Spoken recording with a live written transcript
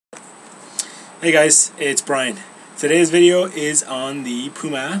Hey guys, it's Brian. Today's video is on the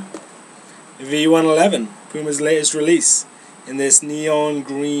Puma V1.11, Puma's latest release in this neon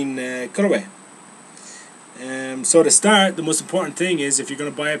green colorway. So to start, the most important thing is if you're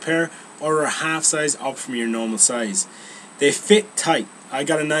going to buy a pair, order a half size up from your normal size. They fit tight. I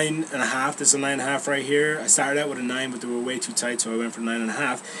got a 9.5. There's a 9.5 right here. I started out with a 9, but they were way too tight, so I went for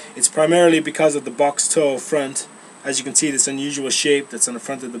 9.5. It's primarily because of the box toe front. As you can see, this unusual shape that's on the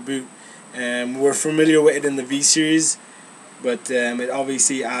front of the boot. We're familiar with it in the V series, but it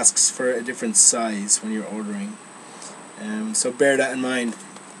obviously asks for a different size when you're ordering. So bear that in mind.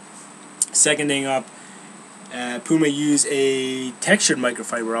 Second thing up, Puma use a textured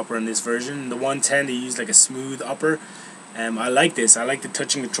microfiber upper in this version. The 110 they use like a smooth upper. I like this. I like the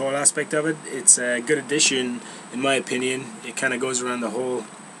touch and control aspect of it. It's a good addition in my opinion. It kind of goes around the whole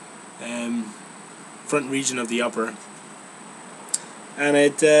front region of the upper, and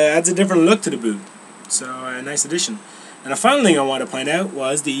it adds a different look to the boot. So a nice addition. And the final thing I want to point out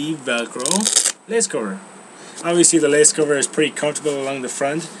was the Velcro lace cover. Obviously the lace cover is pretty comfortable along the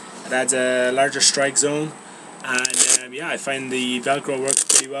front. It adds a larger strike zone, and yeah, I find the Velcro works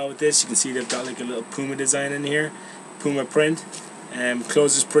pretty well with this. You can see they've got like a little Puma design in here, Puma print,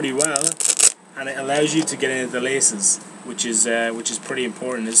 closes pretty well, and it allows you to get into the laces, which is pretty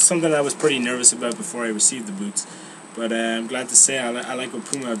important. It's something I was pretty nervous about before I received the boots, but I'm glad to say I like what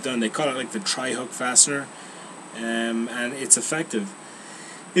Puma have done. They call it like the tri-hook fastener, and it's effective.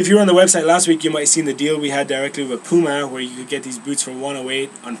 If you were on the website last week, you might have seen the deal we had directly with Puma where you could get these boots for $108.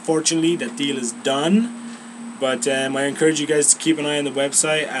 Unfortunately, that deal is done, but I encourage you guys to keep an eye on the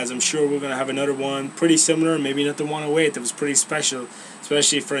website, as I'm sure we're going to have another one pretty similar, maybe not the 108 that was pretty special,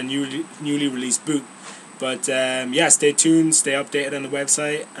 especially for a newly released boot. But yeah, stay tuned, stay updated on the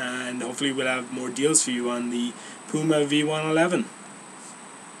website, and hopefully we'll have more deals for you on the Puma V1.11.